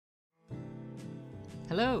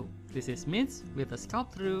Hello, this is Mids with a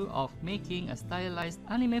sculpt through of making a stylized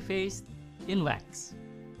anime face in wax.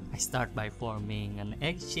 I start by forming an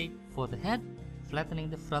egg shape for the head, flattening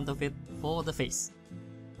the front of it for the face.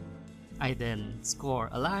 I then score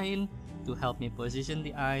a line to help me position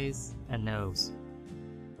the eyes and nose.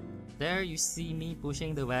 There you see me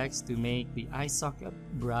pushing the wax to make the eye socket,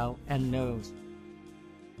 brow and nose.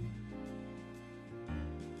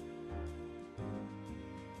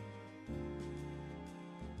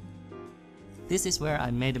 This is where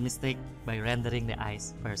I made a mistake by rendering the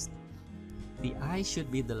eyes first. The eye should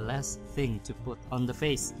be the last thing to put on the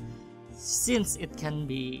face, since it can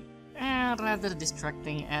be rather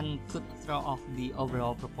distracting and could throw off the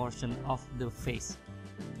overall proportion of the face.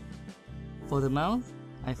 For the mouth,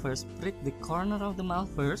 I first prick the corner of the mouth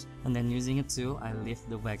first, and then using a tool I lift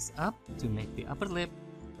the wax up to make the upper lip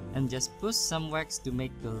and just push some wax to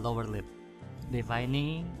make the lower lip,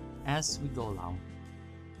 defining as we go along.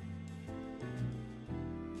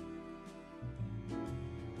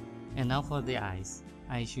 And now for the eyes.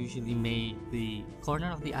 I usually make the corner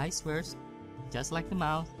of the eyes first, just like the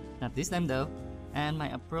mouth, not this time though. And my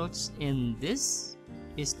approach in this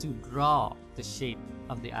is to draw the shape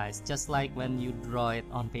of the eyes, just like when you draw it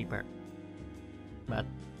on paper, but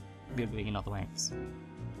we're doing it not wax.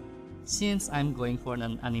 Since I'm going for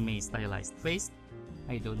an anime stylized face,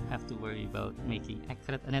 I don't have to worry about making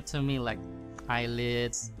accurate anatomy like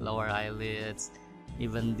eyelids, lower eyelids,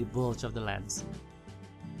 even the bulge of the lens.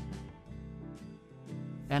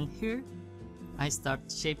 And here, I start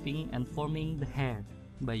shaping and forming the hair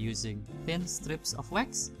by using thin strips of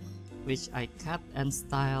wax, which I cut and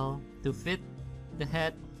style to fit the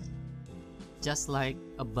head just like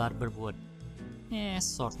a barber would.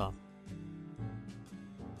 Sort of.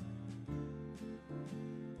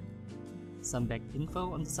 Some back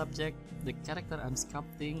info on the subject. The character I'm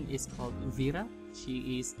sculpting is called Vera.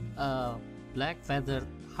 She is a black feathered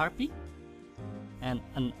harpy and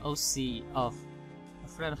an OC of a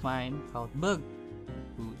friend of mine called Bug,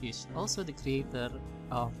 who is also the creator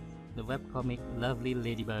of the webcomic Lovely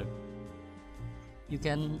Ladybug. You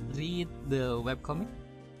can read the webcomic,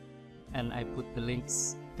 and I put the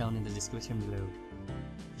links down in the description below.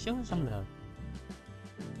 Show her some love.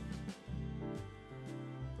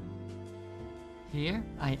 Here,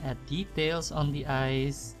 I add details on the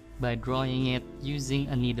eyes by drawing it using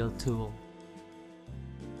a needle tool.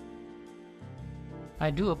 I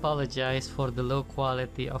do apologize for the low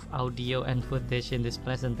quality of audio and footage in this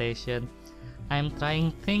presentation. I'm trying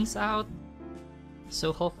things out,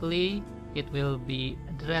 so hopefully it will be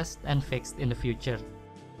addressed and fixed in the future.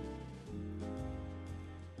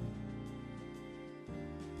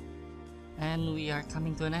 And we are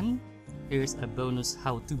coming to an end. Here's a bonus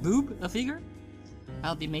how to boob a figure.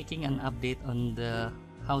 I'll be making an update on the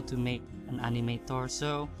how to make an anime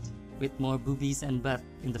torso with more boobies and butt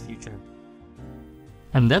in the future.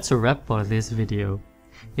 And that's a wrap for this video.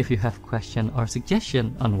 If you have question or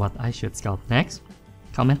suggestion on what I should sculpt next,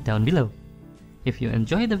 comment down below. If you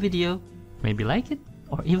enjoyed the video, maybe like it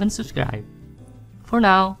or even subscribe. For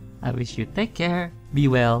now, I wish you take care, be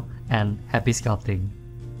well, and happy sculpting.